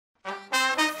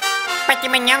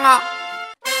맡기면 영어.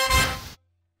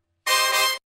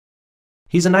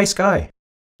 He's a nice guy.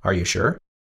 Are you sure?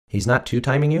 He's not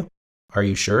two-timing you? Are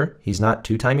you sure he's not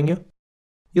two-timing you?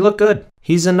 You look good.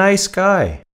 He's a nice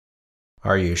guy.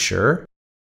 Are you sure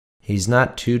he's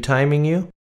not two-timing you?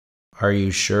 Are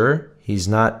you sure he's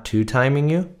not two-timing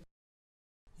you?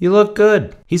 You look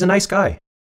good. He's a nice guy.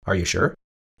 Are you sure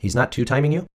he's not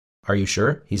two-timing you? Are you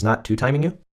sure he's not two-timing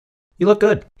you? You look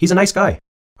good. He's a nice guy.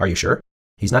 Are you sure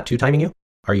he's not two-timing you?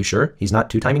 Are you sure he's not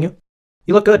two-timing you?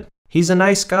 You look good. He's a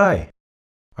nice guy.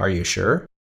 Are you sure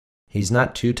he's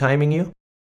not two-timing you?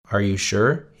 Are you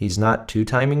sure he's not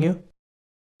two-timing you?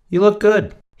 You look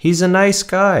good. He's a nice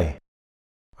guy.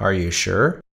 Are you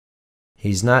sure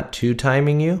he's not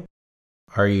two-timing you?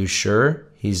 Are you sure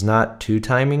he's not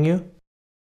two-timing you?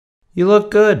 You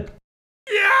look good.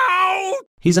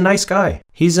 He's a nice guy.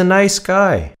 He's a nice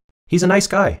guy. He's a nice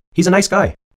guy. He's a nice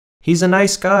guy. He's a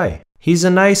nice guy. He's a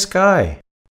nice guy.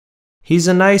 He's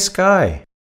a nice guy.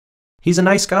 He's a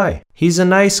nice guy. He's a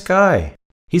nice guy.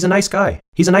 He's a nice guy.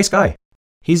 He's a nice guy.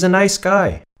 He's a nice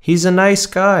guy. He's a nice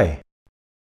guy.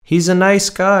 He's a nice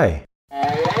guy.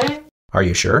 Are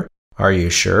you sure? Are you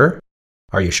sure?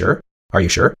 Are you sure? Are you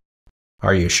sure?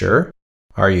 Are you sure?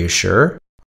 Are you sure?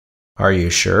 Are you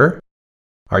sure?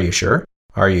 Are you sure?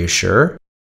 Are you sure?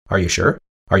 Are you sure?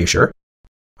 Are you sure?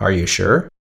 Are you sure?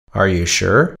 Are you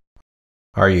sure?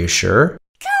 Are you sure?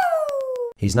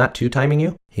 He's not two-timing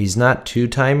you. He's not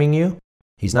two-timing you.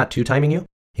 He's not two-timing you.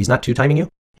 He's not two-timing you.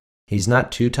 He's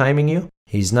not two-timing you.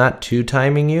 He's not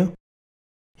two-timing you.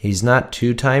 He's not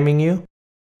two-timing you.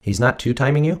 He's not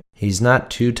two-timing you. He's not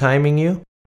two-timing you.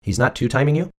 He's not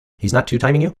two-timing you. He's not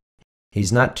two-timing you. He's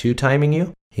not two-timing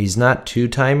you. He's not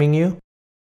two-timing you.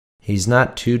 He's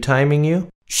not two-timing you.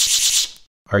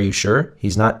 Are you sure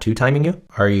he's not two-timing you?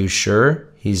 Are you sure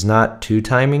he's not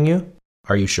two-timing you?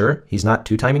 Are you sure he's not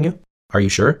two-timing you? Are you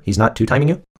sure he's not two-timing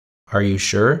you? Are you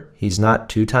sure he's not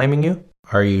two-timing you?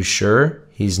 Are you sure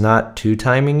he's not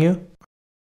two-timing you?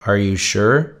 Are you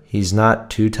sure he's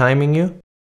not two-timing you?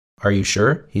 Are you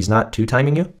sure he's not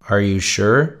two-timing you? Are you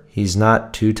sure he's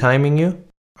not two-timing you?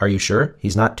 Are you sure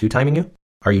he's not two-timing you?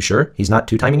 Are you sure he's not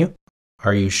two-timing you?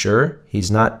 Are you sure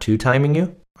he's not two-timing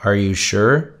you? Are you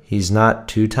sure he's not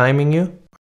two-timing you?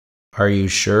 Are you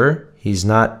sure he's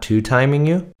not two-timing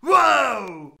you?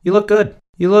 Whoa! You look good.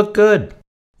 You look good.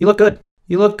 You look good.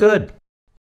 You look good.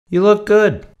 You look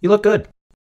good. You look good.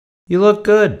 You look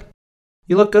good.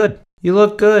 You look good. You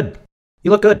look good.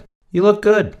 You look good. You look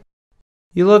good.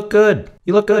 You look good.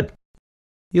 You look good.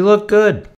 You look good.